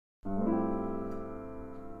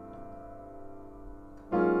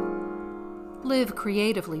Live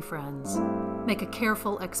creatively, friends. Make a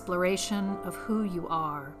careful exploration of who you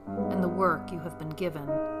are and the work you have been given,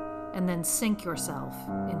 and then sink yourself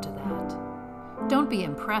into that. Don't be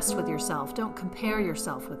impressed with yourself. Don't compare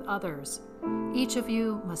yourself with others. Each of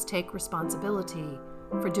you must take responsibility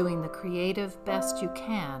for doing the creative best you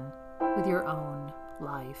can with your own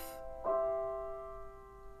life.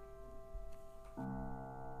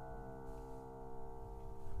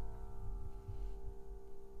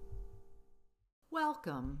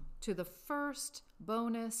 Welcome to the first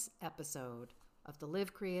bonus episode of the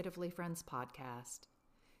Live Creatively Friends podcast.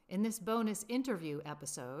 In this bonus interview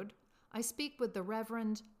episode, I speak with the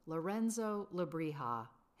Reverend Lorenzo Lebrija,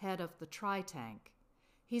 head of the Tri-Tank.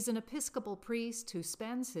 He's an Episcopal priest who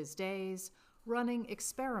spends his days running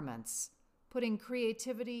experiments, putting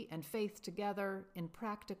creativity and faith together in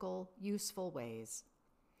practical, useful ways.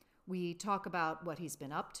 We talk about what he's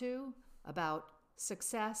been up to, about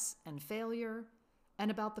success and failure, and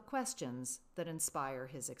about the questions that inspire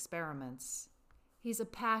his experiments. He's a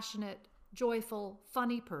passionate, joyful,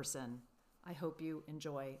 funny person. I hope you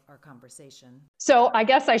enjoy our conversation. So I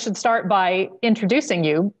guess I should start by introducing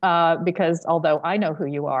you, because although I know who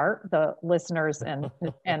you are, the listeners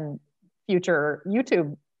and future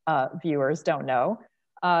YouTube viewers don't know.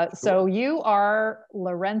 So you are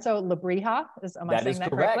Lorenzo Lebrija, am I saying that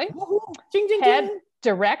correctly? Ding, ding, Head ding.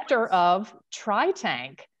 director of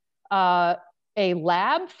Tri-Tank, a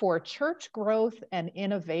lab for church growth and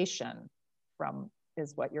innovation,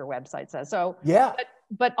 is what your website says. So yeah,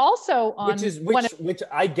 but also on which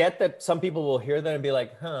I get that some people will hear that and be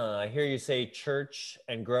like, I hear you say church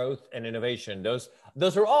and growth and innovation. Those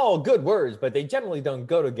are all good words, but they generally don't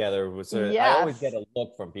go together. So yes. I always get a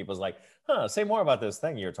look from people's like, say more about this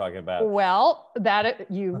thing you're talking about. Well,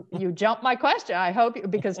 you jumped my question. I hope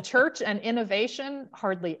because church and innovation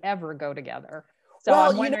hardly ever go together. So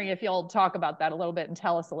I'm wondering if you'll talk about that a little bit and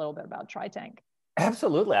tell us a little bit about Tri-Tank.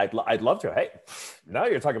 Absolutely. I'd love to. Hey, now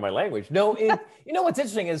you're talking my language. No, you know, what's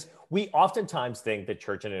interesting is we oftentimes think that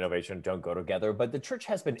church and innovation don't go together, but the church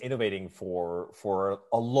has been innovating for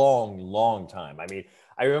a long, long time. I mean,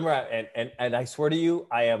 I remember, and I swear to you,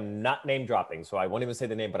 I am not name dropping, so I won't even say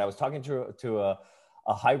the name, but I was talking to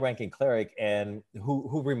a high ranking cleric and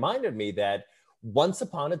who reminded me that once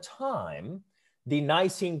upon a time, the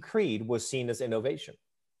Nicene Creed was seen as innovation.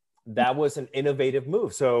 That was an innovative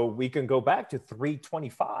move. So we can go back to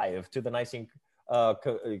 325 to the Nicene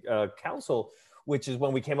Council, which is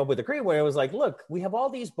when we came up with the creed, where it was like, look, we have all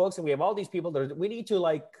these books and we have all these people that we need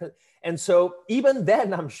to and so even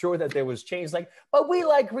then I'm sure that there was change, but we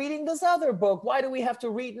like reading this other book. Why do we have to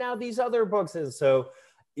read now these other books? And so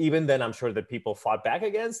even then I'm sure that people fought back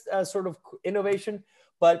against sort of innovation.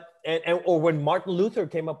 But, or when Martin Luther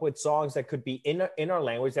came up with songs that could be in our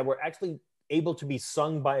language that were actually able to be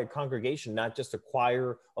sung by a congregation, not just a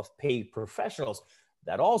choir of paid professionals,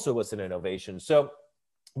 that also was an innovation. So,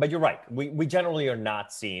 but you're right, we generally are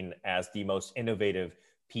not seen as the most innovative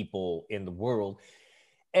people in the world.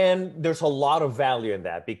 And there's a lot of value in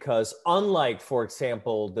that because unlike, for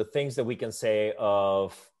example, the things that we can say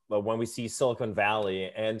of when we see Silicon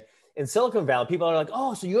Valley, and in Silicon Valley, people are like,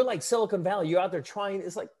 oh, so you're like Silicon Valley, you're out there trying.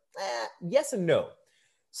 It's like, yes and no.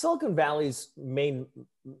 Silicon Valley's main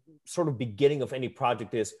sort of beginning of any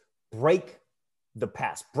project is break the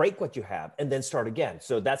past, break what you have, and then start again.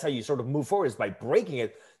 So that's how you sort of move forward, is by breaking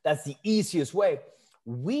it. That's the easiest way.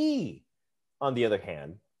 We, on the other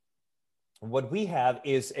hand, what we have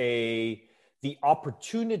is the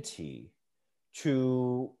opportunity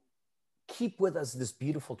to keep with us this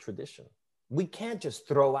beautiful tradition. We can't just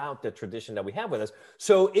throw out the tradition that we have with us.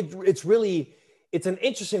 So it's an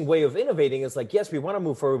interesting way of innovating. It's like, yes, we want to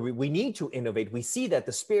move forward. We need to innovate. We see that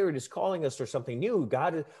the Spirit is calling us for something new.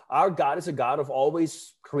 Our God is a God of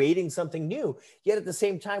always creating something new. Yet at the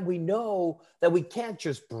same time, we know that we can't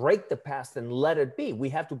just break the past and let it be. We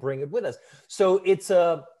have to bring it with us. So it's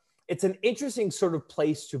an interesting sort of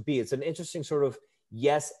place to be. It's an interesting sort of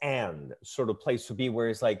yes and sort of place to be, where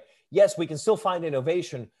it's like, yes, we can still find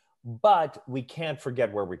innovation, but we can't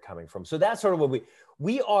forget where we're coming from. So that's sort of what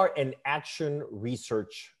we are, an action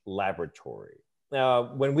research laboratory.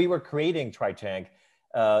 When we were creating Tri-Tank,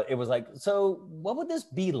 it was like, so what would this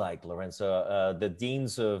be like, Lorenzo? The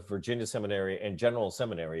deans of Virginia Seminary and General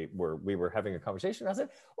Seminary, where we were having a conversation. I said,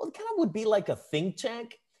 well, it kind of would be like a think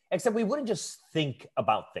tank, except we wouldn't just think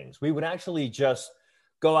about things. We would actually just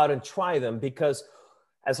go out and try them, because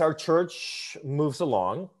as our church moves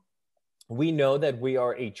along, we know that we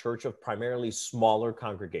are a church of primarily smaller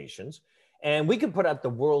congregations, and we can put out the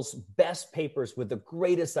world's best papers with the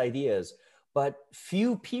greatest ideas, but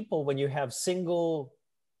few people, when you have single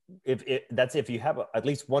if you have at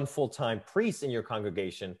least one full-time priest in your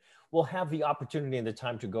congregation, will have the opportunity and the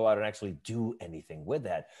time to go out and actually do anything with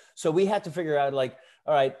that. So we had to figure out like,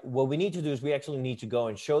 all right, what we need to do is we actually need to go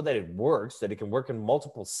and show that it works, that it can work in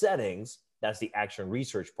multiple settings. That's the action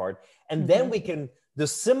research part. And then we can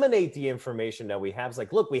disseminate the information that we have. It's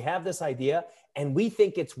like, look, we have this idea and we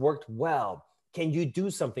think it's worked well. Can you do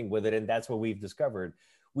something with it? And that's what we've discovered.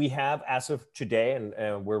 We have, as of today,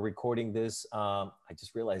 and we're recording this, I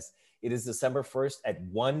just realized it is December 1st at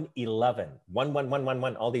 1:11,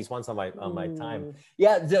 1, all these ones on my time.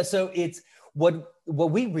 Yeah, so it's what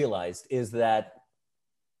we realized is that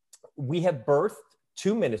we have birthed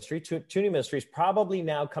two new ministries, probably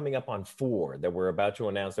now coming up on 4 that we're about to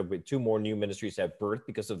announce that 2 more new ministries have birthed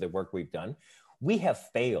because of the work we've done. We have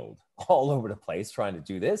failed all over the place trying to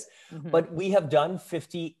do this, but we have done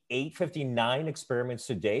 58, 59 experiments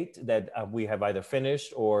to date that we have either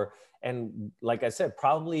finished and like I said,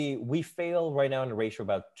 probably we fail right now in a ratio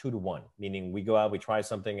about 2 to 1, meaning we go out, we try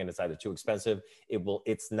something and it's either too expensive.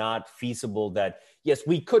 It's not feasible that, yes,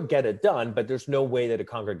 we could get it done, but there's no way that a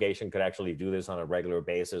congregation could actually do this on a regular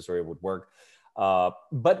basis or it would work.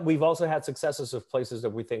 But we've also had successes of places that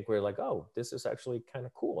we think we're like, oh, this is actually kind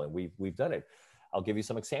of cool. And we've done it. I'll give you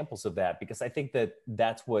some examples of that because I think that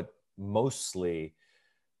that's what mostly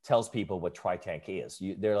tells people what TriTank is.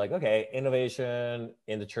 They're like, okay, innovation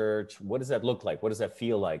in the church. What does that look like? What does that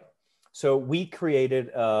feel like? So we created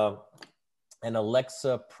an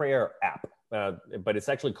Alexa prayer app, but it's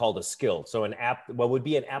actually called a skill. So an app, what would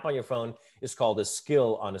be an app on your phone is called a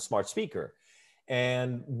skill on a smart speaker.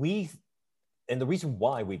 And the reason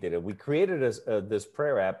why we did it, we created this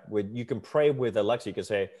prayer app where you can pray with Alexa. You can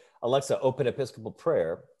say, Alexa, open Episcopal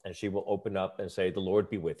prayer, and she will open up and say, the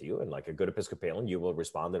Lord be with you. And like a good Episcopalian, you will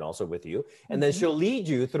respond and also with you. And then she'll lead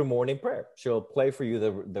you through morning prayer. She'll play for you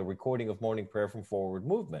the recording of morning prayer from Forward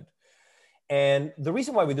Movement. And the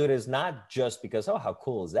reason why we do it is not just because, oh, how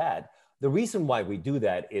cool is that? The reason why we do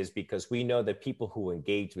that is because we know that people who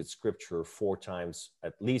engage with scripture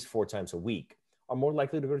at least four times a week are more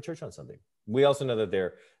likely to go to church on Sunday. We also know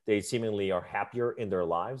that they seemingly are happier in their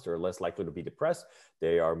lives. They're less likely to be depressed.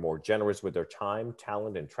 They are more generous with their time,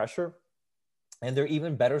 talent, and treasure. And they're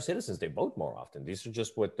even better citizens. They vote more often. These are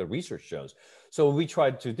just what the research shows. So what we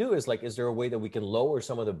tried to do is like, is there a way that we can lower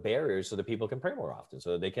some of the barriers so that people can pray more often,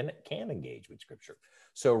 so that they can engage with scripture?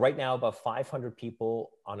 So right now, about 500 people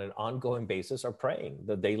on an ongoing basis are praying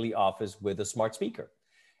the daily office with a smart speaker.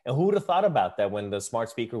 And who would have thought about that when the smart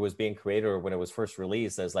speaker was being created or when it was first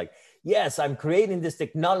released as like, yes, I'm creating this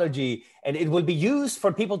technology and it will be used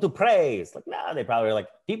for people to pray. It's like, nah, they probably are like,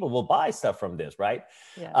 people will buy stuff from this, right?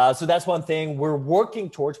 Yeah. So that's one thing we're working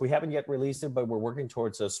towards. We haven't yet released it, but we're working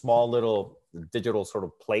towards a small little digital sort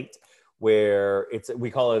of plate where we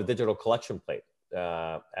call it a digital collection plate.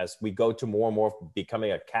 As we go to more and more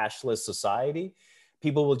becoming a cashless society,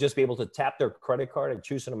 people will just be able to tap their credit card and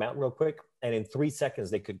choose an amount real quick. And in 3 seconds,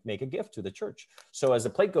 they could make a gift to the church. So as the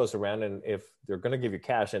plate goes around, and if they're going to give you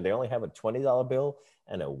cash and they only have a $20 bill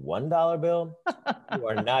and a $1 bill, you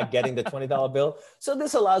are not getting the $20 bill. So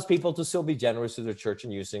this allows people to still be generous to their church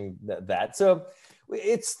and using that. So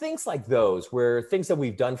it's things like those, where things that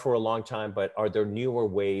we've done for a long time, but are there newer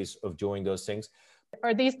ways of doing those things?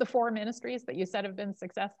 Are these the 4 ministries that you said have been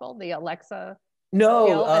successful? The Alexa?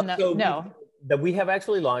 No, no. That we have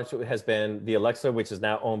actually launched has been the Alexa, which is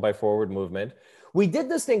now owned by Forward Movement. We did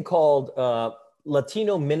this thing called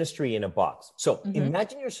Latino Ministry in a Box. So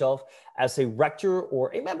imagine yourself as a rector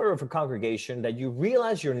or a member of a congregation that you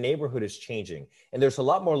realize your neighborhood is changing and there's a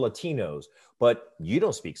lot more Latinos, but you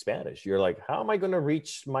don't speak Spanish. You're like, how am I going to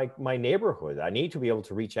reach my neighborhood? I need to be able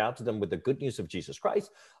to reach out to them with the good news of Jesus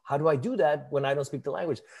Christ. How do I do that when I don't speak the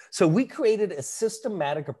language? So we created a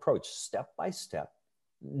systematic approach, step by step,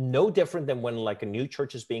 no different than when like a new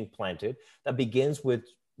church is being planted, that begins with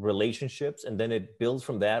relationships and then it builds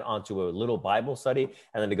from that onto a little Bible study,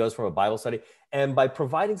 and then it goes from a Bible study. And by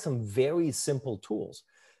providing some very simple tools,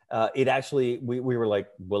 it actually, we were like,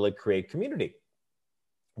 will it create community?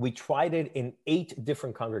 We tried it in 8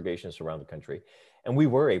 different congregations around the country, and we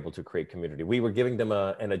were able to create community. We were giving them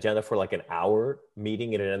an agenda for like an hour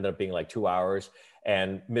meeting, and it ended up being like 2 hours.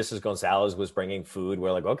 And Mrs. Gonzalez was bringing food.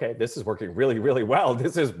 We're like, okay, this is working really, really well.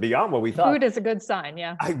 This is beyond what we thought. Food is a good sign,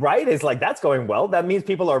 yeah. Right? It's like, that's going well. That means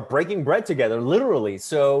people are breaking bread together, literally.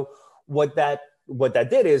 So what that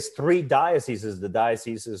did is 3 dioceses, the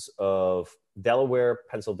dioceses of Delaware,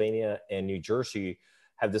 Pennsylvania, and New Jersey,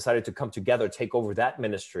 have decided to come together, take over that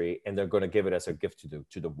ministry, and they're going to give it as a gift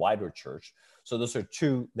to the wider church. So those are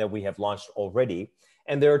 2 that we have launched already.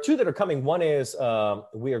 And there are 2 that are coming. One is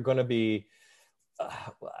we are going to be,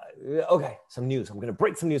 Okay, some news. I'm going to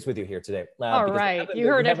break some news with you here today. All right. You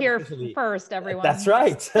heard it here first, everyone. That's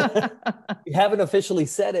right. We haven't officially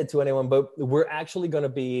said it to anyone, but we're actually going to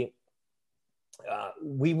be,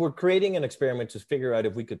 we were creating an experiment to figure out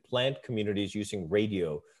if we could plant communities using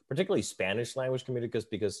radio, particularly Spanish language communities,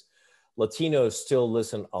 because Latinos still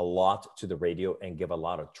listen a lot to the radio and give a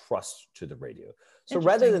lot of trust to the radio. So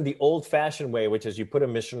rather than the old fashioned way, which is you put a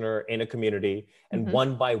missioner in a community and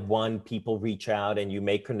one by one people reach out and you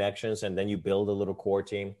make connections and then you build a little core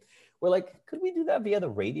team. We're like, could we do that via the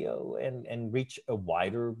radio and reach a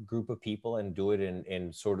wider group of people and do it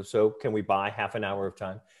in sort of, so can we buy half an hour of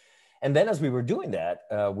time? And then as we were doing that,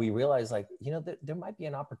 we realized like, you know, there might be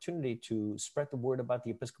an opportunity to spread the word about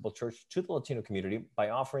the Episcopal Church to the Latino community by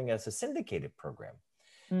offering us a syndicated program.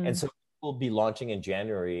 And so we'll be launching in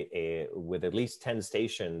January with at least 10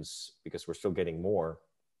 stations, because we're still getting more,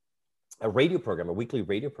 a radio program, a weekly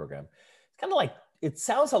radio program. It's kind of like, it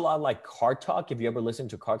sounds a lot like Car Talk, if you ever listen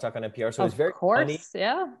to Car Talk on NPR. So it's very funny.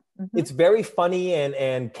 Yeah. It's very funny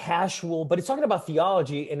and casual, but it's talking about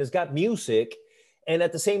theology and it's got music. And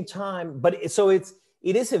at the same time,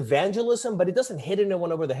 it is evangelism, but it doesn't hit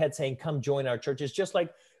anyone over the head saying, come join our church. It's just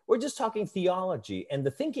like, we're just talking theology. And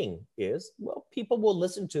the thinking is, well, people will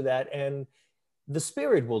listen to that and the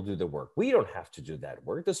Spirit will do the work. We don't have to do that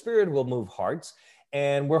work. The Spirit will move hearts.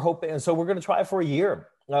 And we're hoping, and so we're going to try it for a year.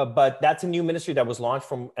 But that's a new ministry that was launched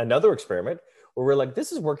from another experiment where we're like,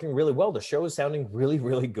 this is working really well. The show is sounding really,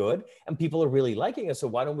 really good. And people are really liking it. So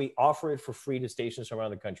why don't we offer it for free to stations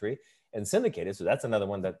around the country and syndicate it? So that's another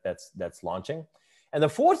one that's launching. And the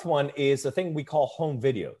fourth one is the thing we call home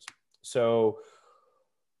videos. So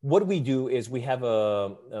what we do is we have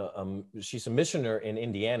she's a missioner in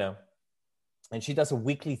Indiana, and she does a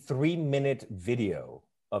weekly 3-minute video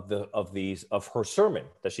of her sermon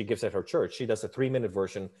that she gives at her church. She does a 3-minute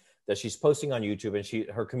version that she's posting on YouTube, and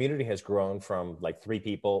her community has grown from like 3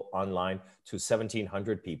 people online to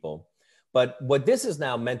 1,700 people. But what this is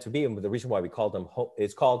now meant to be, and the reason why we call them,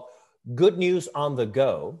 it's called Good News on the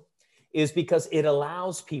Go, is because it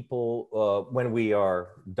allows people, when we are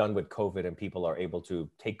done with COVID and people are able to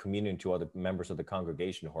take communion to other members of the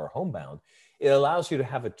congregation who are homebound, it allows you to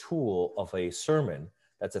have a tool of a sermon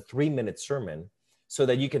that's a 3-minute sermon so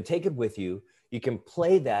that you can take it with you, you can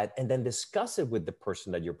play that and then discuss it with the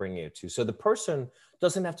person that you're bringing it to. So the person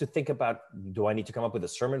doesn't have to think about, do I need to come up with a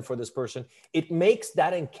sermon for this person? It makes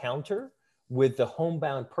that encounter with the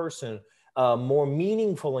homebound person a more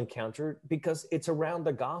meaningful encounter because it's around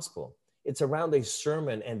the gospel. It's around a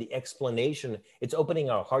sermon and the explanation. It's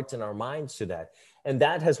opening our hearts and our minds to that. And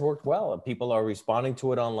that has worked well. And people are responding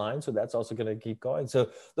to it online. So that's also going to keep going.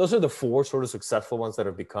 So those are the 4 sort of successful ones that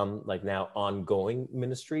have become like now ongoing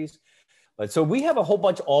ministries. But so we have a whole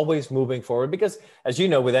bunch always moving forward because, as you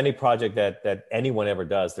know, with any project that anyone ever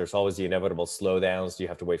does, there's always the inevitable slowdowns. You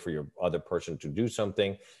have to wait for your other person to do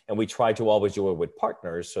something. And we try to always do it with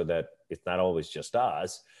partners so that it's not always just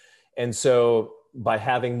us. And so by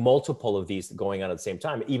having multiple of these going on at the same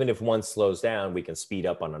time, even if one slows down, we can speed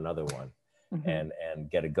up on another one and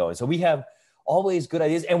get it going. So we have always good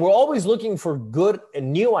ideas, and we're always looking for good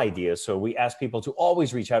and new ideas. So we ask people to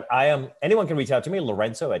always reach out. Anyone can reach out to me,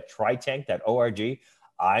 Lorenzo at tritank.org.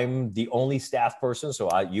 I'm the only staff person, so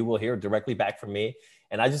you will hear directly back from me.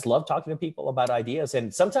 And I just love talking to people about ideas.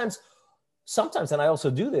 And sometimes, and I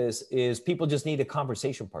also do this, is people just need a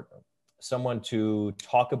conversation partner, someone to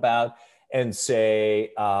talk about and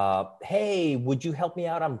say, hey, would you help me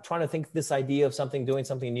out? I'm trying to think this idea of doing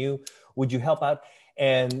something new. Would you help out?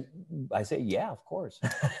 And I say, yeah, of course.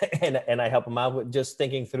 and I help them out with just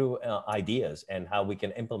thinking through ideas and how we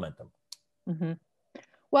can implement them.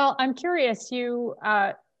 Well, I'm curious, you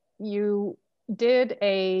did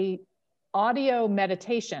a audio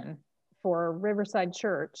meditation for Riverside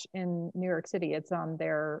Church in New York City. It's on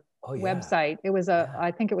their website. It was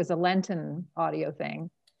I think it was a Lenten audio thing.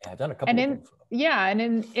 Yeah, I've done a couple of them. Yeah,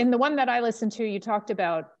 and in the one that I listened to, you talked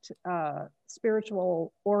about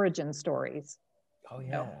spiritual origin stories. Oh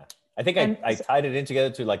yeah, I think I tied it in together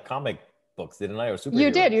to like comic books, didn't I? Or superheroes. You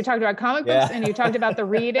did. You talked about comic books, and you talked about the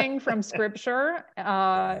reading from Scripture. You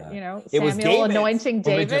know, Samuel anointing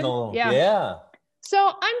David. Original. Yeah. So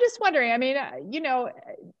I'm just wondering, I mean,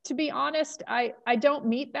 to be honest, I don't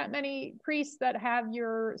meet that many priests that have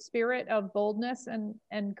your spirit of boldness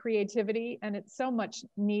and creativity, and it's so much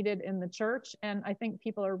needed in the church. And I think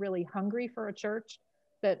people are really hungry for a church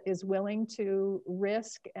that is willing to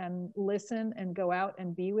risk and listen and go out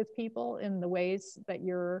and be with people in the ways that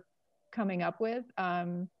you're coming up with.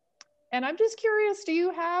 And I'm just curious, do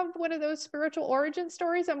you have one of those spiritual origin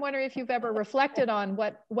stories? I'm wondering if you've ever reflected on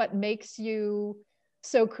what makes you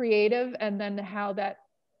so creative, and then how that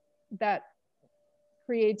that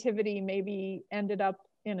creativity maybe ended up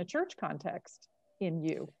in a church context in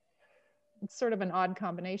you. It's sort of an odd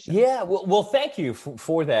combination. Yeah, well, thank you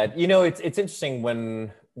for that. You know, it's interesting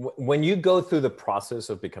when you go through the process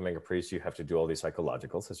of becoming a priest, you have to do all these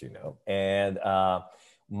psychologicals, as you know. And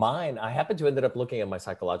I happened to ended up looking at my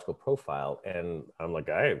psychological profile, and I'm like,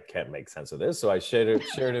 I can't make sense of this. So I shared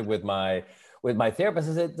it with my therapist.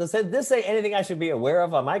 I said, does this say anything I should be aware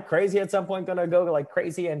of? Am I crazy at some point? Gonna go like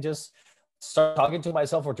crazy and just start talking to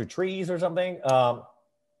myself or to trees or something?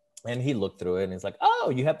 And he looked through it and he's like,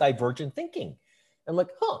 oh, you have divergent thinking. I'm like,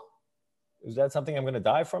 huh, is that something I'm going to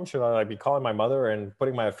die from? Should I be calling my mother and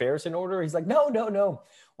putting my affairs in order? He's like, no.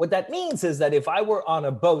 What that means is that if I were on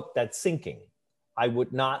a boat that's sinking, I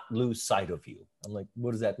would not lose sight of you. I'm like,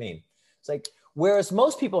 what does that mean? It's like, whereas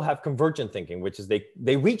most people have convergent thinking, which is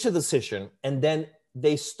they reach a decision and then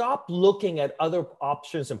they stop looking at other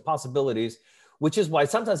options and possibilities, which is why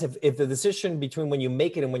sometimes if the decision between when you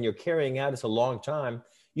make it and when you're carrying out is a long time,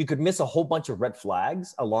 you could miss a whole bunch of red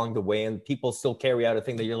flags along the way, and people still carry out a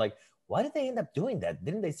thing that you're like, why did they end up doing that?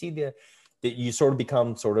 Didn't they see that you sort of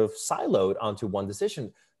become sort of siloed onto one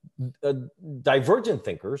decision? Divergent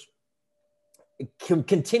thinkers can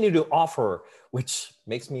continue to offer, which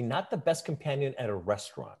makes me not the best companion at a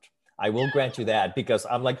restaurant. I will grant you that, because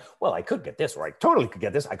I'm like, well, I could get this, or I totally could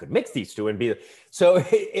get this. I could mix these two and be, so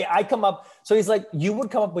so he's like, you would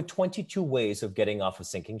come up with 22 ways of getting off a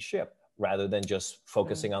sinking ship, rather than just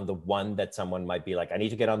focusing on the one that someone might be like, I need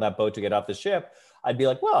to get on that boat to get off the ship. I'd be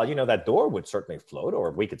like, well, that door would certainly float,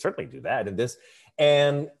 or we could certainly do that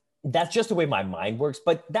and that's just the way my mind works.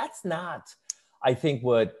 But that's not, I think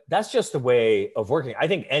that's just the way of working. I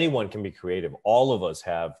think anyone can be creative. All of us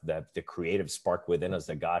have the creative spark within us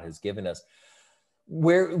that God has given us.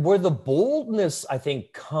 Where the boldness, I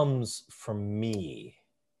think, comes from me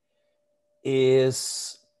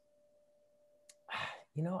is,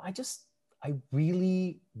 I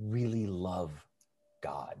really, really love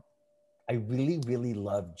God. I really, really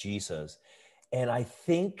love Jesus. And I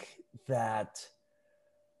think that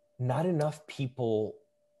not enough people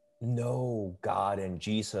know God and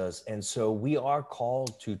Jesus. And so we are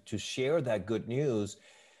called to share that good news.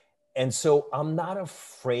 And so I'm not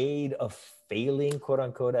afraid of failing, quote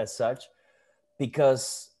unquote, as such,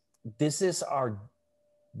 because this is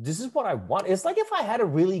what I want. It's like if I had a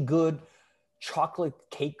really good chocolate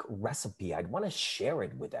cake recipe, I'd want to share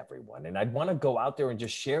it with everyone, and I'd want to go out there and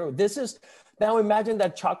just share. Now imagine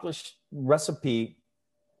that chocolate recipe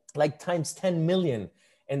like times 10 million,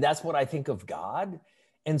 and that's what I think of God.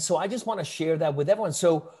 And so I just want to share that with everyone.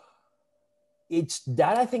 So it's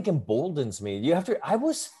that I think emboldens me. I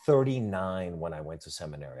was 39 when I went to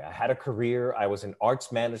seminary. I had a career. I was in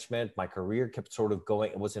arts management. My career kept sort of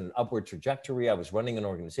going. It was an upward trajectory. I was running an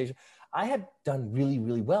organization. I had done really,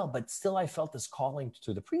 really well, but still I felt this calling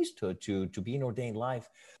to the priesthood, to be an ordained life.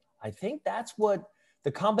 I think that's what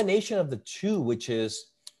the combination of the two, which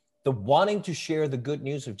is the wanting to share the good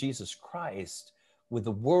news of Jesus Christ with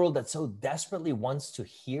the world that so desperately wants to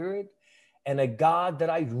hear it, and a God that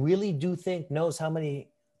I really do think knows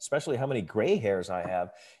especially how many gray hairs I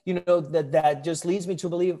have, that just leads me to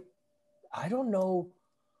believe, I don't know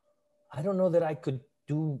that I could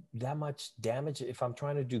do that much damage if I'm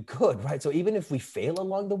trying to do good, right? So even if we fail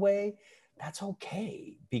along the way, that's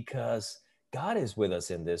okay, because God is with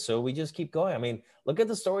us in this. So we just keep going. I mean, look at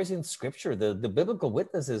the stories in Scripture. The biblical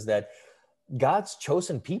witness is that God's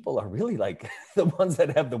chosen people are really like the ones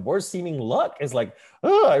that have the worst seeming luck. It's like,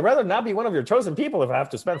 oh, I'd rather not be one of your chosen people if I have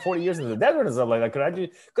to spend 40 years in the desert and stuff like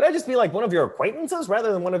that. Could I just be like one of your acquaintances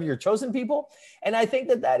rather than one of your chosen people? And I think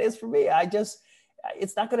that is for me.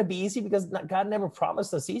 It's not going to be easy, because God never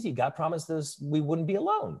promised us easy. God promised us we wouldn't be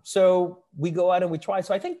alone. So we go out and we try.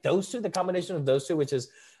 So I think the combination of those two, which is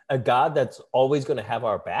a God that's always going to have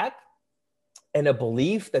our back, and a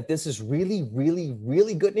belief that this is really, really,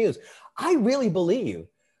 really good news. I really believe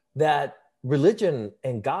that religion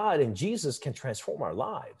and God and Jesus can transform our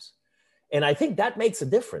lives. And I think that makes a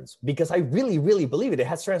difference, because I really, really believe it. It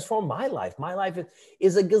has transformed my life. My life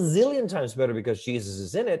is a gazillion times better because Jesus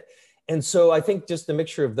is in it. And so I think just the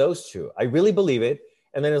mixture of those two, I really believe it.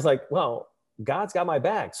 And then it's like, well, God's got my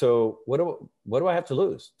back. So what do I have to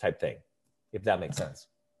lose type thing, if that makes sense.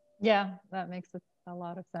 Yeah, that makes a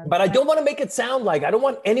lot of sense. But I don't want to make it sound like, I don't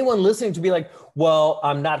want anyone listening to be like, well,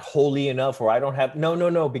 I'm not holy enough, or I don't have,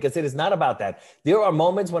 no, because it is not about that. There are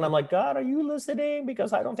moments when I'm like, God, are you listening?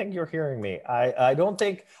 Because I don't think you're hearing me. I don't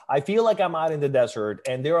think, I feel like I'm out in the desert.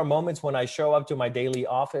 And there are moments when I show up to my daily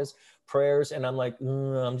office prayers and I'm like,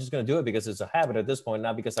 I'm just going to do it because it's a habit at this point,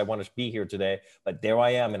 not because I want to be here today, but there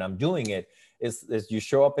I am and I'm doing it. Is you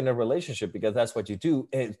show up in a relationship because that's what you do.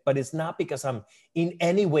 But it's not because I'm in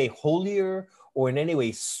any way holier or in any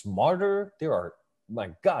way smarter. There are,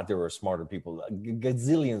 my God, there are smarter people,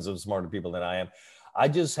 gazillions of smarter people than I am. I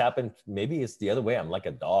just happen, maybe it's the other way. I'm like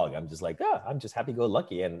a dog. I'm just like, I'm just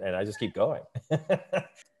happy-go-lucky and I just keep going.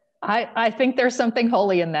 I think there's something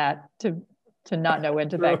holy in that, to not know when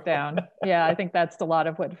to back down. Yeah, I think that's a lot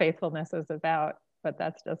of what faithfulness is about, but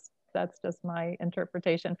that's just my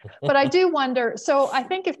interpretation. But I do wonder, so I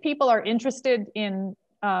think if people are interested in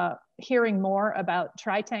hearing more about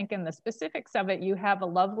TriTank and the specifics of it, you have a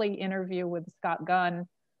lovely interview with Scott Gunn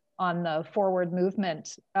on the Forward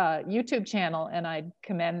Movement YouTube channel, and I'd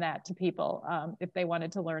commend that to people if they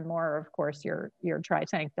wanted to learn more. Of course, your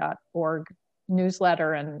tritank.org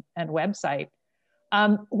newsletter and website.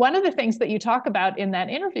 One of the things that you talk about in that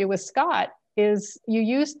interview with Scott is you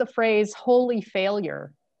use the phrase holy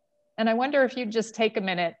failure. And I wonder if you'd just take a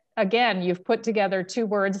minute. Again, you've put together two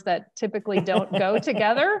words that typically don't go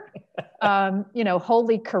together.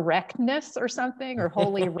 Holy correctness or something, or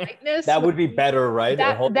holy rightness. That would be better, right?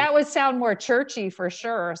 That would sound more churchy for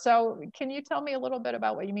sure. So can you tell me a little bit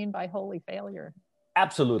about what you mean by holy failure?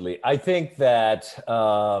 Absolutely. I think that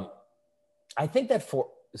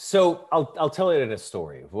so I'll tell it in a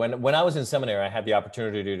story. When I was in seminary, I had the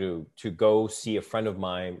opportunity to go see a friend of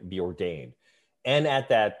mine be ordained. And at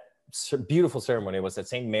that beautiful ceremony, it was at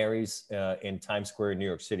St. Mary's in Times Square, New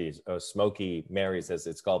York City, Smoky Mary's as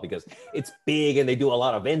it's called, because it's big and they do a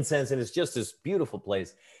lot of incense and it's just this beautiful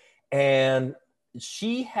place. And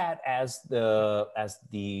she had as the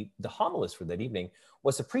homilist for that evening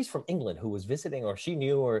was a priest from England who was visiting, or she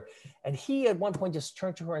knew, and he at one point just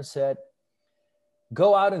turned to her and said,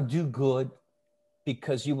 "Go out and do good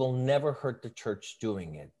because you will never hurt the church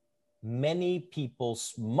doing it. Many people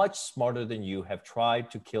much smarter than you have tried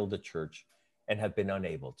to kill the church and have been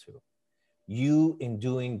unable to. You, in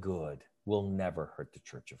doing good, will never hurt the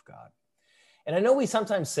church of God." And I know we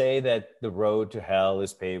sometimes say that the road to hell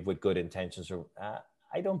is paved with good intentions.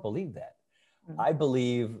 I don't believe that. I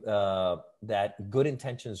believe that good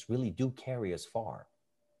intentions really do carry us far.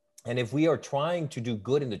 And if we are trying to do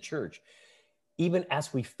good in the church, even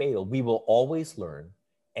as we fail, we will always learn,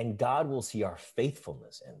 and God will see our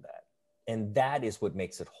faithfulness in that. And that is what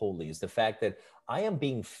makes it holy, is the fact that I am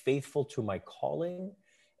being faithful to my calling,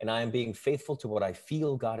 and I am being faithful to what I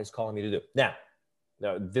feel God is calling me to do. Now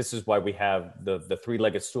this is why we have the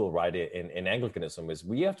three-legged stool, right? In Anglicanism, is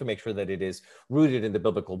we have to make sure that it is rooted in the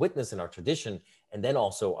biblical witness and our tradition, and then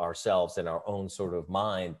also ourselves and our own sort of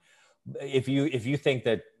mind. If you think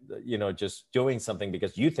that, just doing something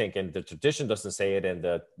because you think and the tradition doesn't say it and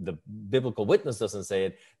the biblical witness doesn't say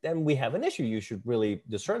it, then we have an issue. You should really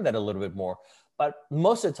discern that a little bit more. But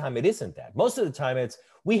most of the time it isn't that. Most of the time it's,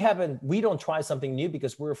 we don't try something new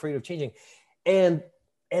because we're afraid of changing. And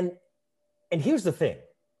here's the thing.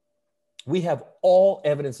 We have all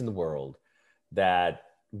evidence in the world that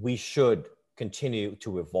we should continue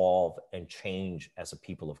to evolve and change as a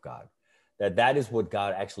people of God. That is what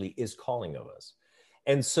God actually is calling of us.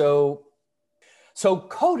 And so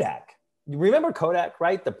Kodak, you remember Kodak,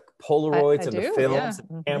 right? The Polaroids and the films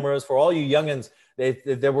and cameras. For all you youngins,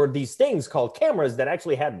 there were these things called cameras that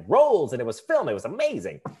actually had rolls and it was film. It was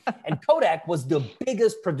amazing. And Kodak was the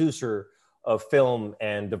biggest producer of film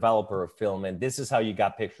and developer of film. And this is how you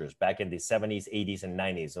got pictures back in the 70s, 80s, and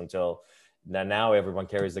 90s, until now everyone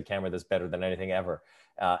carries a camera that's better than anything ever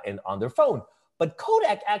and on their phone. But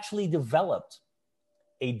Kodak actually developed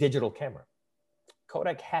a digital camera.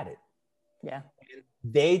 Kodak had it. Yeah.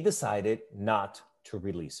 They decided not to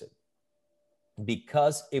release it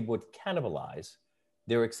because it would cannibalize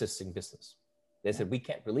their existing business. They said, we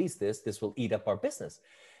can't release this. This will eat up our business.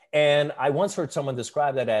 And I once heard someone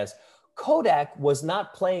describe that as Kodak was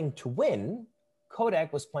not playing to win.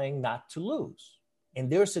 Kodak was playing not to lose. And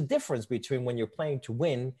there's a difference between when you're playing to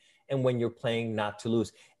win and when you're playing not to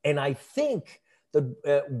lose. And I think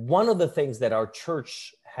one of the things that our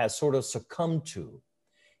church has sort of succumbed to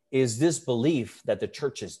is this belief that the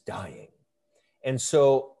church is dying. And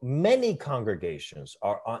so many congregations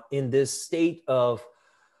are in this state of,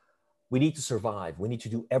 we need to survive. We need to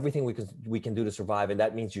do everything we can do to survive. And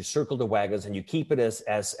that means you circle the wagons and you keep it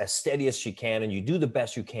as steady as you can and you do the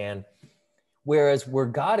best you can. Whereas where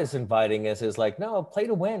God is inviting us is like, no, play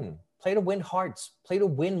to win. play to win hearts, play to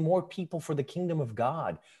win more people for the kingdom of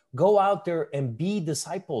God. Go out there and be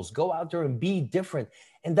disciples. Go out there and be different.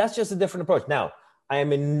 And that's just a different approach. Now, I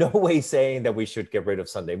am in no way saying that we should get rid of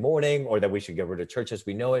Sunday morning or that we should get rid of church as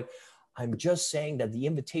we know it. I'm just saying that the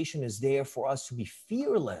invitation is there for us to be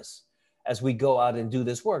fearless as we go out and do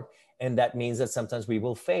this work. And that means that sometimes we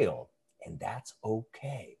will fail. And that's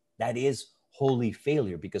okay. That is holy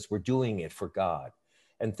failure because we're doing it for God.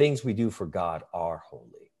 And things we do for God are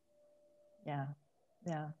holy. Yeah.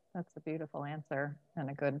 Yeah. That's a beautiful answer and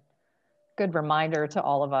a good reminder to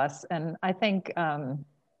all of us. And I think,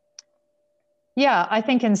 I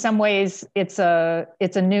think in some ways it's a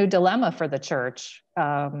new dilemma for the church.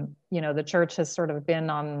 The church has sort of been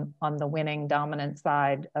on the winning dominant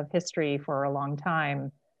side of history for a long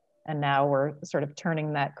time. And now we're sort of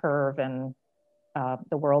turning that curve and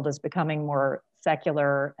the world is becoming more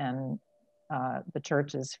secular and the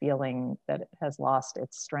church is feeling that it has lost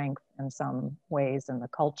its strength in some ways in the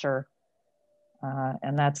culture.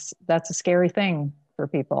 And that's a scary thing for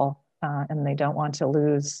people. And they don't want to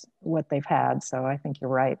lose what they've had. So I think you're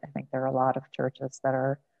right. I think there are a lot of churches that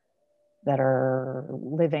are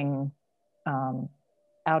living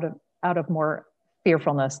out of more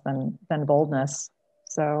fearfulness than boldness.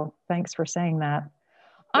 So thanks for saying that.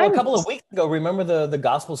 Well, a couple of weeks ago, remember the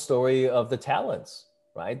gospel story of the talents,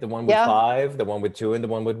 right? The one with 5, the one with 2, and the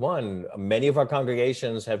one with 1. Many of our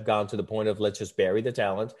congregations have gone to the point of let's just bury the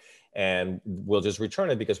talent and we'll just return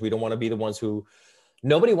it because we don't want to be the ones who,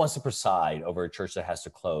 nobody wants to preside over a church that has to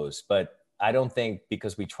close. But I don't think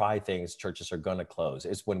because we try things, churches are going to close.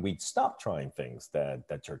 It's when we stop trying things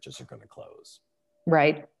that churches are going to close.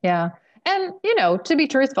 Right. Yeah. And, to be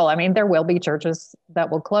truthful, I mean, there will be churches that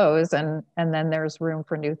will close and then there's room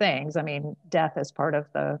for new things. I mean, death is part of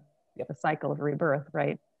the cycle of rebirth,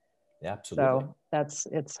 right? Yeah, absolutely. So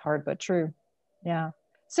it's hard, but true. Yeah.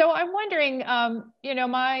 So I'm wondering,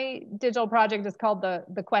 my digital project is called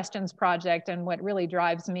the Questions Project. And what really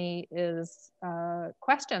drives me is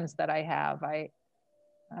questions that I have.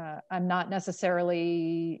 I'm not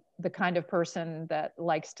necessarily the kind of person that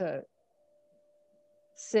likes to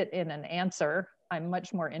sit in an answer. I'm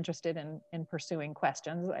much more interested in pursuing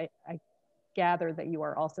questions. I gather that you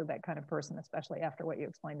are also that kind of person, especially after what you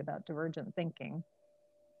explained about divergent thinking.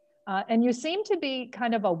 And you seem to be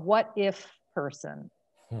kind of a what if person.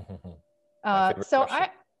 So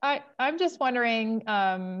I'm just wondering,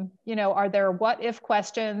 are there what if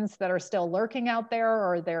questions that are still lurking out there,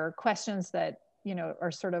 or are there questions that,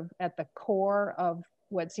 are sort of at the core of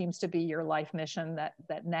what seems to be your life mission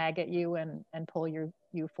that nag at you and pull you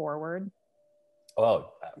forward?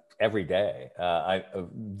 Oh, every day.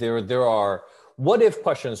 There are what if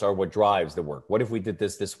questions are what drives the work. What if we did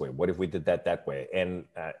this way? What if we did that way? And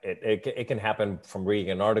it can happen from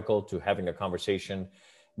reading an article to having a conversation,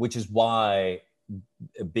 which is why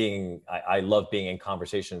I love being in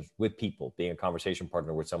conversations with people, being a conversation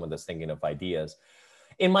partner with someone that's thinking of ideas.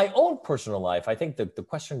 In my own personal life, I think that the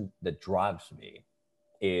question that drives me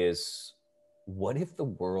is, what if the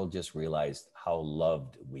world just realized how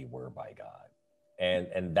loved we were by God?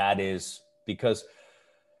 And that is because,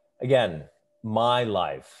 again, my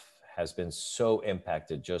life has been so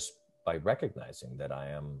impacted just by recognizing that I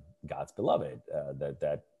am God's beloved,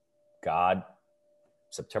 that God,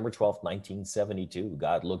 September 12th, 1972,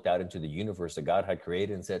 God looked out into the universe that God had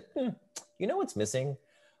created and said, you know what's missing?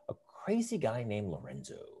 A crazy guy named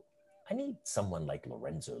Lorenzo. I need someone like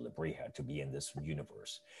Lorenzo Lebrija to be in this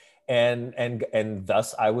universe. And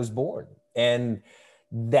thus I was born. And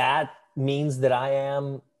that means that I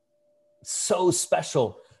am so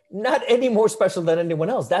special, not any more special than anyone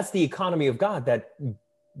else. That's the economy of God, that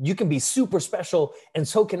you can be super special and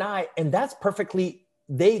so can I. And that's perfectly,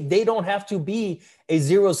 they don't have to be a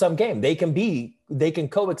zero-sum game. They can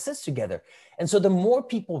coexist together. And so the more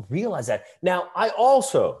people realize that. Now, I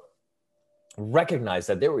also recognize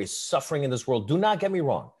that there is suffering in this world. Do not get me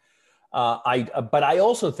wrong. But I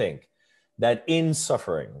also think that in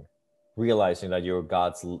suffering, realizing that you're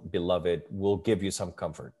God's beloved will give you some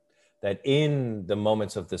comfort. That in the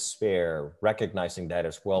moments of despair, recognizing that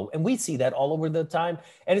as well. And we see that all over the time.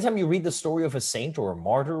 Anytime you read the story of a saint or a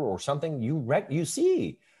martyr or something, you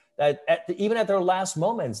see that even at their last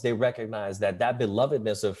moments, they recognize that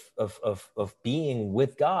belovedness of being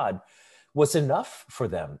with God was enough for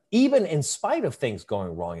them, even in spite of things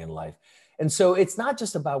going wrong in life. And so it's not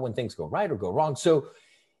just about when things go right or go wrong. So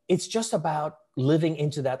it's just about living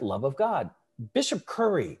into that love of God. Bishop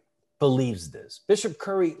Curry believes this. Bishop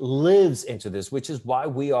Curry lives into this, which is why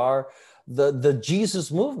we are the Jesus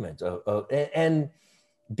movement. And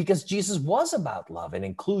because Jesus was about love and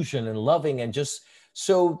inclusion and loving, and just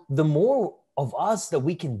so the more of us that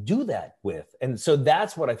we can do that with. And so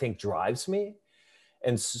that's what I think drives me.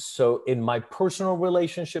 And so in my personal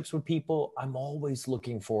relationships with people, I'm always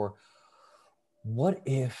looking for, what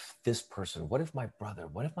if this person, what if my brother,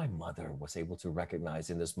 what if my mother was able to recognize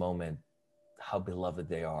in this moment how beloved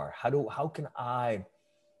they are? How can I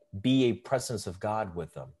be a presence of God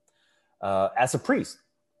with them? As a priest,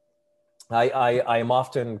 I am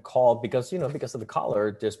often called because of the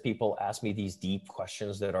collar, just people ask me these deep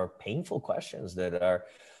questions that are painful questions, that are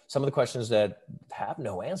some of the questions that have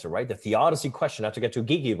no answer, right? The theodicy question, not to get too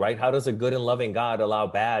geeky, right? How does a good and loving God allow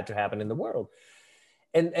bad to happen in the world?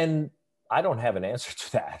 And I don't have an answer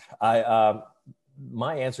to that.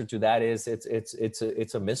 My answer to that is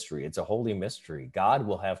it's a mystery. It's a holy mystery. God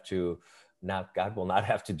will not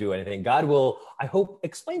have to do anything. God will, I hope,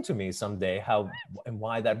 explain to me someday how and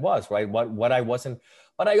why that was, right? What I wasn't,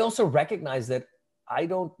 but I also recognize that I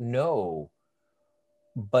don't know,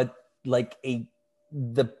 but like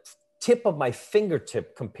the tip of my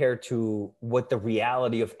fingertip compared to what the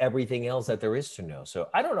reality of everything else that there is to know. So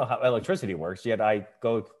I don't know how electricity works, yet I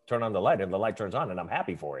go turn on the light and the light turns on and I'm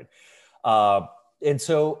happy for it. And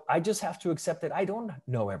so I just have to accept that I don't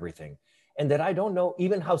know everything, and that I don't know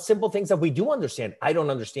even how simple things that we do understand, I don't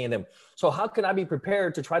understand them. So how can I be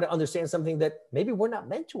prepared to try to understand something that maybe we're not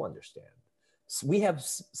meant to understand? We have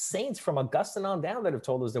saints from Augustine on down that have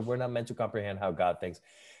told us that we're not meant to comprehend how God thinks.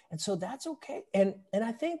 And so that's okay. And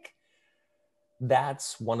I think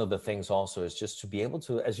that's one of the things also, is just to be able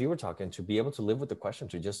to, as you were talking, to be able to live with the question,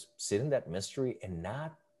 to just sit in that mystery and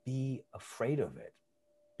not be afraid of it.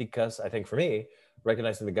 Because I think for me,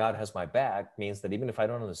 recognizing that God has my back means that even if I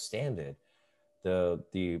don't understand it,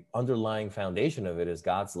 the underlying foundation of it is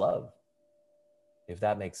God's love, if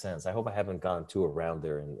that makes sense. I hope I haven't gone too around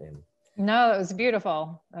there. No, it was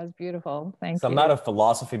beautiful. That was beautiful. Thank you. I'm not a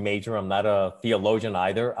philosophy major. I'm not a theologian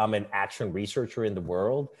either. I'm an action researcher in the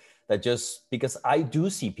world, that just because I do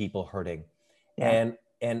see people hurting. Yeah.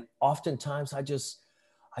 And oftentimes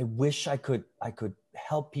I wish I could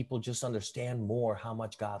help people just understand more how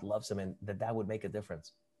much God loves them, and that would make a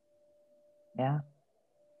difference. Yeah.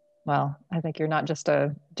 Well, I think you're not just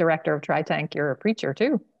a director of TriTank, you're a preacher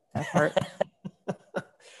too. That part.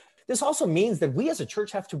 This also means that we as a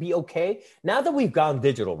church have to be okay now that we've gone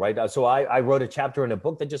digital, right? So I wrote a chapter in a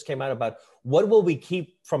book that just came out about what will we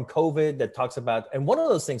keep from COVID, that talks about, and one of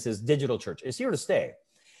those things is digital church. It's here to stay.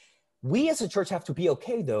 We as a church have to be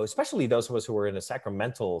okay, though, especially those of us who are in a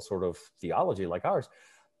sacramental sort of theology like ours,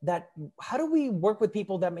 that how do we work with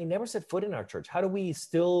people that may never set foot in our church? How do we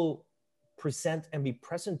still present and be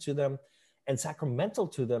present to them and sacramental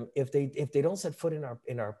to them if they don't set foot in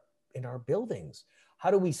our buildings? How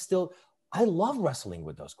do we still, I love wrestling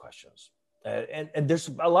with those questions. And there's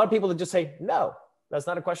a lot of people that just say, no, that's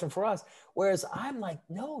not a question for us. Whereas I'm like,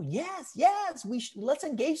 no, yes, let's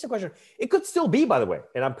engage the question. It could still be, by the way,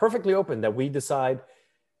 and I'm perfectly open that we decide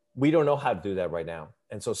we don't know how to do that right now.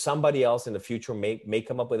 And so somebody else in the future may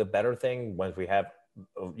come up with a better thing once we have,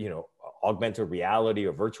 augmented reality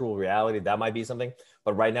or virtual reality. That might be something.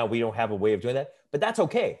 But right now we don't have a way of doing that. But that's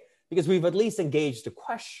okay, because we've at least engaged the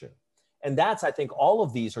question. And that's, I think, all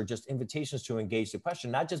of these are just invitations to engage the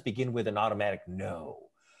question, not just begin with an automatic no.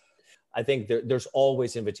 I think there's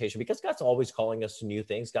always invitation, because God's always calling us to new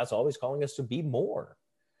things. God's always calling us to be more.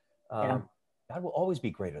 God will always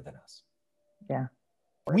be greater than us. Yeah.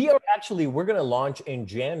 We're going to launch in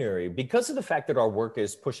January, because of the fact that our work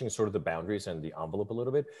is pushing sort of the boundaries and the envelope a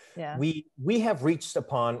little bit. Yeah. We have reached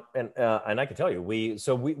upon, and I can tell you,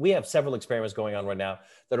 we have several experiments going on right now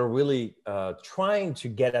that are really trying to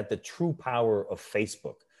get at the true power of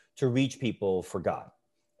Facebook to reach people for God,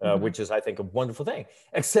 which is, I think, a wonderful thing.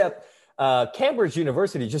 Except Cambridge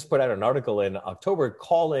University just put out an article in October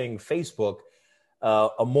calling Facebook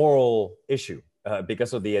a moral issue.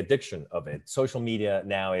 Because of the addiction of it. Social media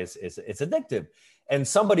now it's addictive. And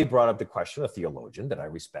somebody brought up the question, a theologian that I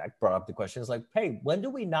respect, brought up the question, is like, hey, when do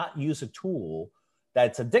we not use a tool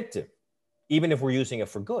that's addictive, even if we're using it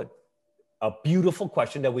for good? A beautiful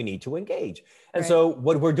question that we need to engage. And so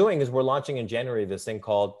what we're doing is we're launching in January this thing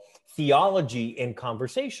called Theology in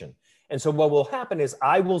Conversation. And so what will happen is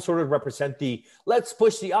I will sort of represent let's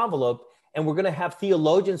push the envelope, and we're going to have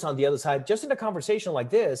theologians on the other side, just in a conversation like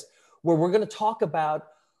this, where we're going to talk about,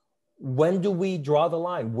 when do we draw the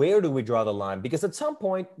line? Where do we draw the line? Because at some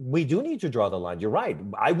point, we do need to draw the line. You're right.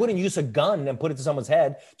 I wouldn't use a gun and put it to someone's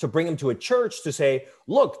head to bring them to a church to say,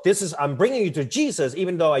 look, I'm bringing you to Jesus,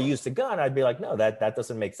 even though I used a gun. I'd be like, no, that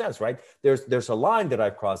doesn't make sense, right? There's a line that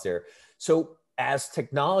I've crossed there. So as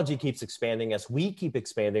technology keeps expanding, as we keep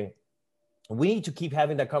expanding, we need to keep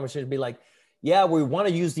having that conversation, be like, yeah, we want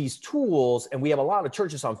to use these tools, and we have a lot of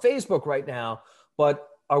churches on Facebook right now, but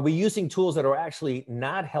are we using tools that are actually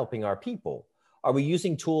not helping our people? Are we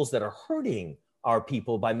using tools that are hurting our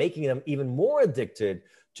people by making them even more addicted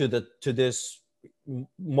to this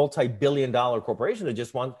multi-billion-dollar corporation that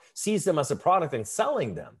just sees them as a product and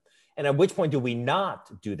selling them? And at which point do we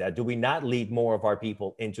not do that? Do we not lead more of our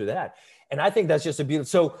people into that? And I think that's just a beautiful.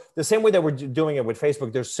 So the same way that we're doing it with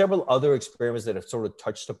Facebook, there's several other experiments that have sort of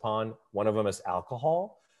touched upon. One of them is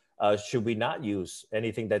alcohol. Should we not use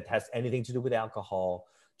anything that has anything to do with alcohol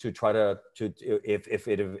to try if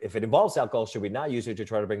it involves alcohol, should we not use it to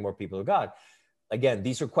try to bring more people to God? Again,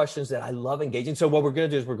 these are questions that I love engaging. So what we're going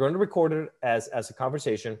to do is we're going to record it as a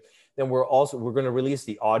conversation. Then we're going to release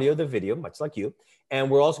the audio, the video, much like you. And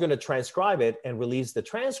we're also going to transcribe it and release the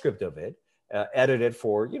transcript of it, edit it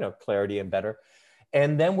for, clarity and better.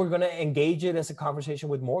 And then we're going to engage it as a conversation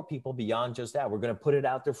with more people beyond just that. We're going to put it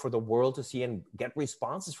out there for the world to see and get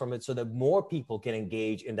responses from it so that more people can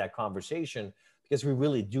engage in that conversation, because we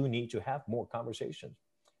really do need to have more conversations.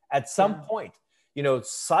 At some point,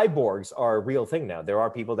 cyborgs are a real thing now. There are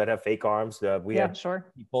people that have fake arms. We have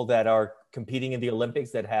people that are competing in the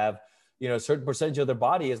Olympics that have, a certain percentage of their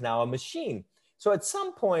body is now a machine. So at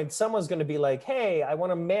some point, someone's going to be like, hey, I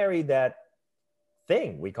want to marry that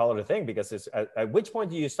thing. We call it a thing because it's at which point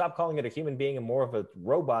do you stop calling it a human being and more of a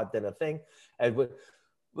robot than a thing? And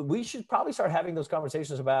we should probably start having those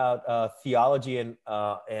conversations about theology and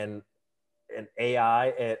AI,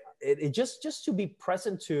 and it just to be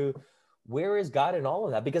present to where is God in all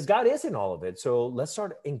of that, because God is in all of it. So let's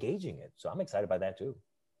start engaging it. So I'm excited by that too.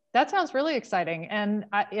 That sounds really exciting. And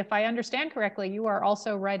if I understand correctly, you are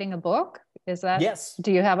also writing a book. Is that? Yes.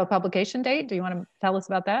 Do you have a publication date? Do you want to tell us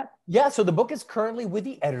about that? Yeah. So the book is currently with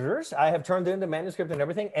the editors. I have turned in the manuscript and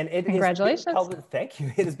everything. And Congratulations. Thank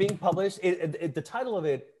you. It is being published. The title of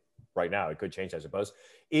it right now, it could change, I suppose.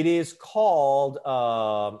 It is called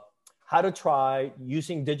How to Try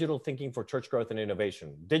Using Digital Thinking for Church Growth and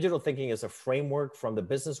Innovation. Digital thinking is a framework from the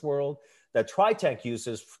business world that TriTech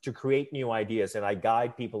uses to create new ideas. And I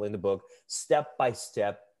guide people in the book step by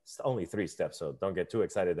step. It's only 3 steps, so don't get too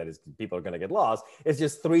excited that people are going to get lost. It's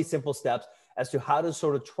just 3 simple steps as to how to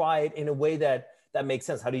sort of try it in a way that makes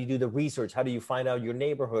sense. How do you do the research? How do you find out your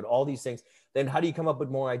neighborhood? All these things. Then how do you come up with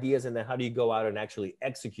more ideas? And then how do you go out and actually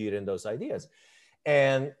execute in those ideas?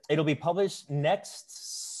 And it'll be published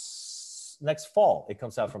next fall. It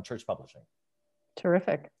comes out from Church Publishing.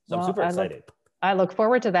 Terrific. So I'm super excited. I look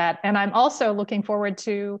forward to that. And I'm also looking forward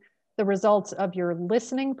to the results of your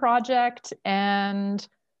listening project. And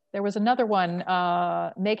there was another one,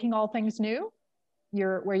 Making All Things New,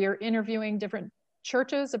 where you're interviewing different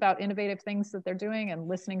churches about innovative things that they're doing and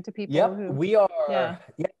listening to people. Yep, we are. Yeah.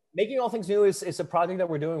 Making All Things New is a project that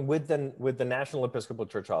we're doing with the National Episcopal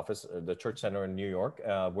Church Office, the Church Center in New York,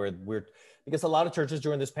 where because a lot of churches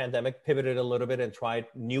during this pandemic pivoted a little bit and tried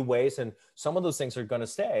new ways, and some of those things are going to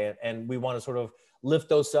stay, and we want to sort of lift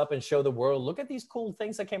those up and show the world, look at these cool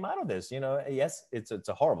things that came out of this. Yes, it's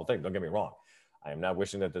a horrible thing. Don't get me wrong. I am not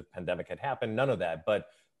wishing that the pandemic had happened, none of that, but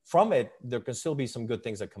from it, there can still be some good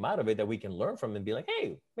things that come out of it that we can learn from and be like,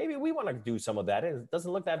 hey, maybe we want to do some of that. And it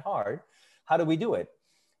doesn't look that hard. How do we do it?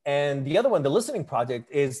 And the other one, the listening project,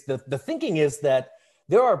 is the thinking is that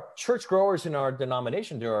there are church growers in our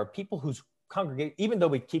denomination. There are people whose congregate, even though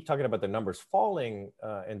we keep talking about the numbers falling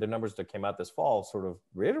and the numbers that came out this fall sort of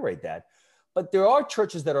reiterate that, but there are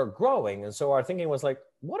churches that are growing. And so our thinking was like,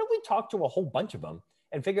 what if we talk to a whole bunch of them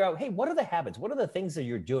and figure out, hey, what are the habits? What are the things that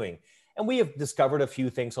you're doing? And we have discovered a few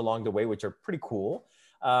things along the way, which are pretty cool.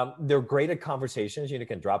 They're great at conversations. You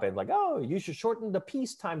can drop in like, oh, you should shorten the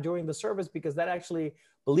peace time during the service, because that actually,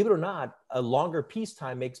 believe it or not, a longer peace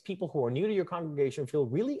time makes people who are new to your congregation feel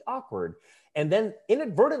really awkward. And then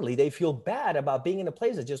inadvertently, they feel bad about being in a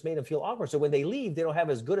place that just made them feel awkward. So when they leave, they don't have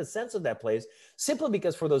as good a sense of that place, simply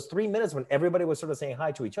because for those 3 minutes when everybody was sort of saying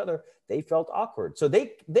hi to each other, they felt awkward. So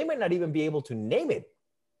they might not even be able to name it,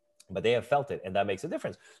 but they have felt it, and that makes a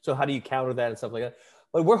difference. So how do you counter that and stuff like that?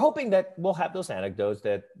 But we're hoping that we'll have those anecdotes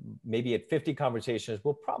that maybe at 50 conversations,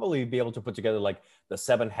 we'll probably be able to put together like the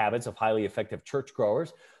 7 habits of highly effective church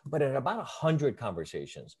growers. But at about 100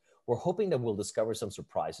 conversations, we're hoping that we'll discover some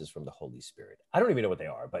surprises from the Holy Spirit. I don't even know what they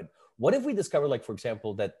are, but what if we discover, like, for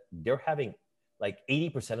example, that they're having like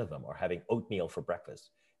 80% of them are having oatmeal for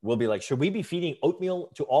breakfast. We'll be like, should we be feeding oatmeal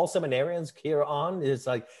to all seminarians here on? It's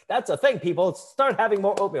like, that's a thing, people. Start having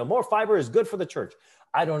more oatmeal. More fiber is good for the church.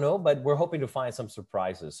 I don't know, but we're hoping to find some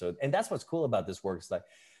surprises. So, and that's what's cool about this work. It's like,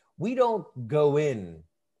 we don't go in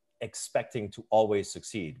expecting to always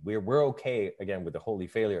succeed. We're okay, again, with the holy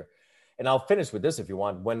failure. And I'll finish with this if you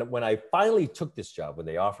want. When I finally took this job, when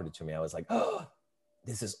they offered it to me, I was like, oh,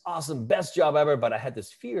 this is awesome, best job ever. But I had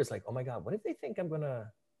this fear. It's like, oh my God, what if they think that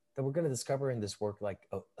we're gonna discover in this work like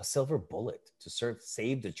a silver bullet to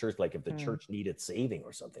save the church, like if the church needed saving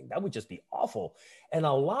or something? That would just be awful. And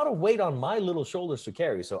a lot of weight on my little shoulders to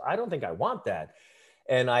carry. So I don't think I want that.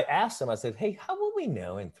 And I asked them, I said, hey, how will we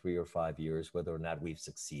know in 3 or 5 years whether or not we've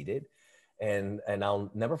succeeded? And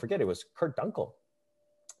I'll never forget, it was Kurt Dunkel,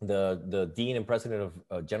 the dean and president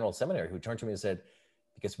of General Seminary, who turned to me and said,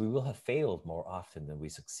 because we will have failed more often than we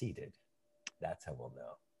succeeded. That's how we'll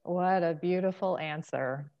know. What a beautiful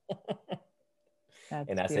answer.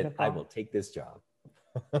 And I said, I will take this job.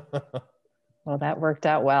 Well, that worked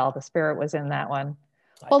out well. The spirit was in that one.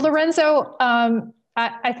 Well, Lorenzo,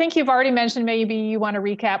 I think you've already mentioned, maybe you want to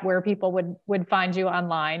recap where people would find you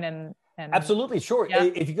online and absolutely, sure. Yeah.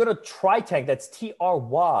 If you go to TryTank, that's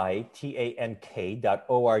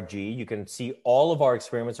TRYTANK.org. You can see all of our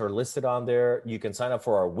experiments are listed on there. You can sign up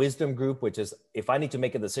for our wisdom group, which is if I need to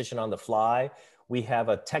make a decision on the fly, we have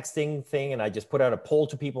a texting thing, and I just put out a poll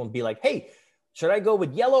to people and be like, hey, should I go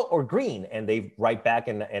with yellow or green? And they write back,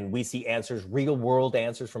 and we see answers, real world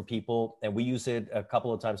answers from people, and we use it a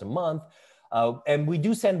couple of times a month. And we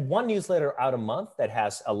do send one newsletter out a month that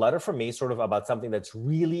has a letter from me sort of about something that's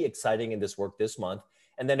really exciting in this work this month.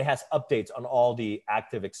 And then it has updates on all the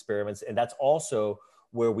active experiments. And that's also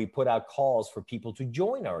where we put out calls for people to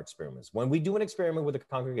join our experiments. When we do an experiment with a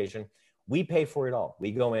congregation, we pay for it all.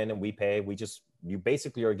 We go in and we pay. You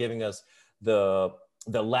basically are giving us the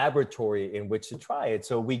laboratory in which to try it.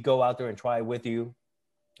 So we go out there and try it with you.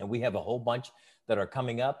 And we have a whole bunch that are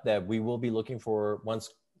coming up that we will be looking for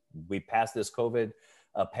once we pass this COVID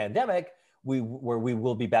pandemic, where we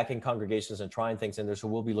will be back in congregations and trying things in there. So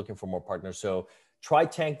we'll be looking for more partners. So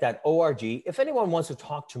trytank.org. If anyone wants to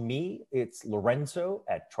talk to me, it's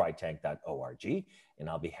Lorenzo@trytank.org. And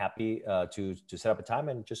I'll be happy to set up a time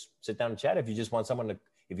and just sit down and chat. If you just want someone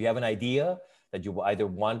if you have an idea that you either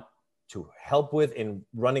want to help with in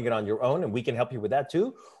running it on your own, and we can help you with that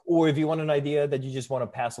too. Or if you want an idea that you just want to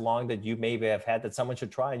pass along that you maybe have had that someone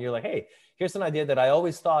should try, and you're like, hey, here's an idea that I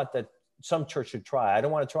always thought that some church should try. I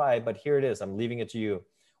don't want to try it, but here it is. I'm leaving it to you.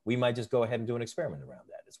 We might just go ahead and do an experiment around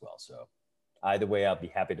that as well. So either way, I'll be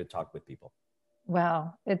happy to talk with people.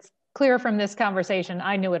 Well, it's clear from this conversation,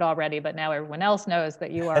 I knew it already, but now everyone else knows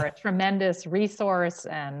that you are a tremendous resource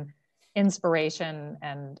and inspiration,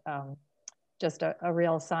 and just a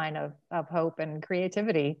real sign of hope and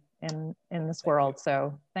creativity in this world.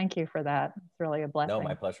 So thank you for that. It's really a blessing. No,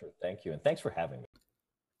 my pleasure. Thank you. And thanks for having me.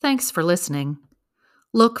 Thanks for listening.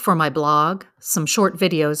 Look for my blog, some short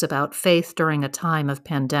videos about faith during a time of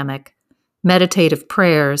pandemic, meditative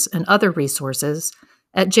prayers, and other resources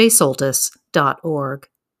at jsoltis.org.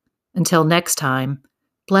 Until next time,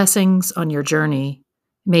 blessings on your journey.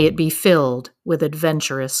 May it be filled with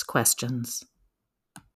adventurous questions.